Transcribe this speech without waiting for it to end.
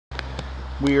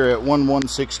We are at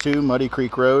 1162 Muddy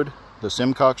Creek Road, the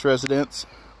Simcox residence.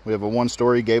 We have a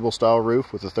one-story gable style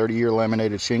roof with a 30-year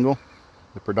laminated shingle.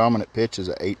 The predominant pitch is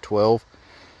at 812.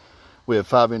 We have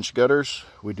 5-inch gutters.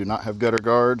 We do not have gutter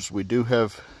guards. We do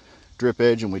have drip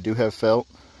edge and we do have felt.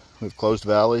 We have closed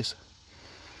valleys.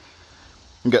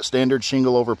 We've got standard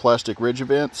shingle over plastic ridge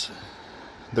vents.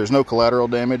 There's no collateral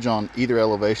damage on either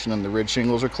elevation and the ridge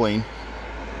shingles are clean.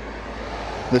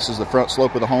 This is the front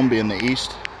slope of the home being the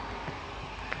east.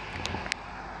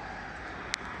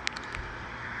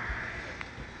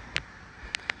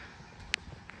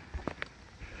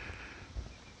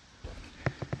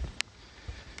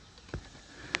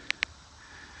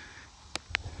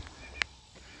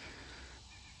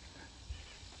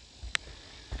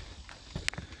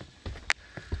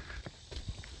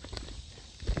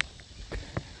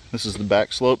 This is the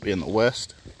back slope in the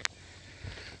west.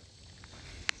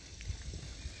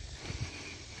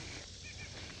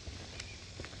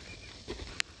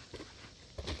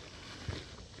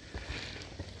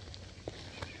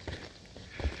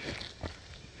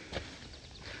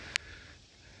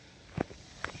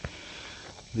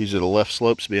 These are the left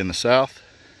slopes being the south,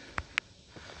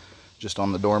 just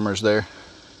on the dormers there.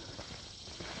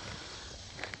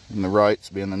 And the rights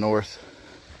being the north.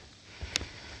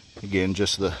 Again,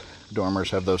 just the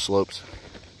dormers have those slopes.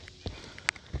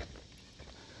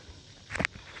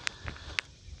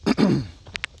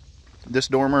 This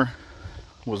dormer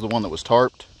was the one that was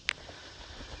tarped.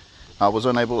 I was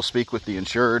unable to speak with the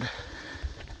insured.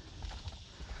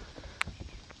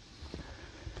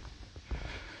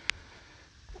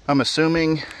 I'm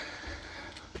assuming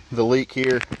the leak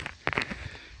here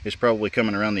is probably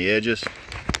coming around the edges.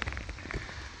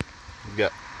 We've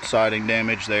got siding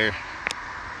damage there.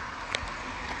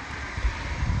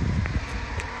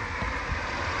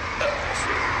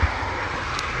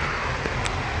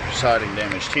 Siding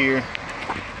damaged here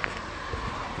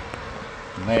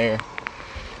and there.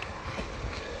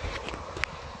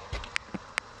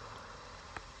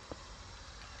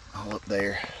 All up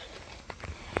there.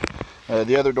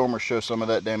 The other dormers show some of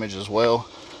that damage as well,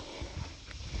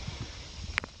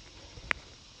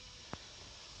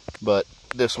 but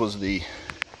this was the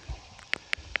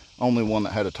only one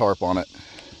that had a tarp on it.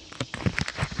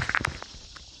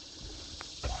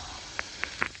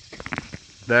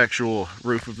 The actual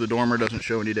roof of the dormer doesn't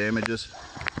show any damages,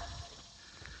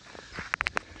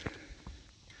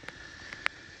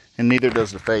 and neither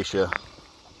does the fascia.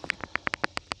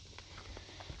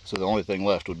 So the only thing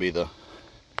left would be the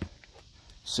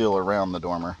seal around the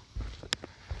dormer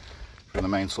for the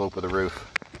main slope of the roof.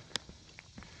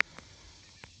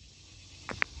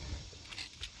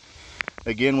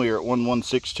 Again, we are at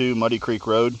 1162 Muddy Creek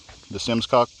Road, the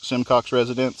Simcox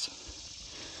residence.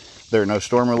 There are no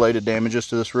storm-related damages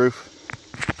to this roof.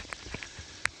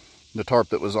 The tarp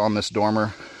that was on this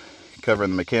dormer covering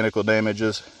the mechanical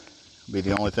damages will be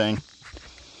the only thing.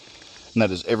 And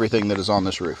that is everything that is on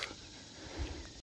this roof.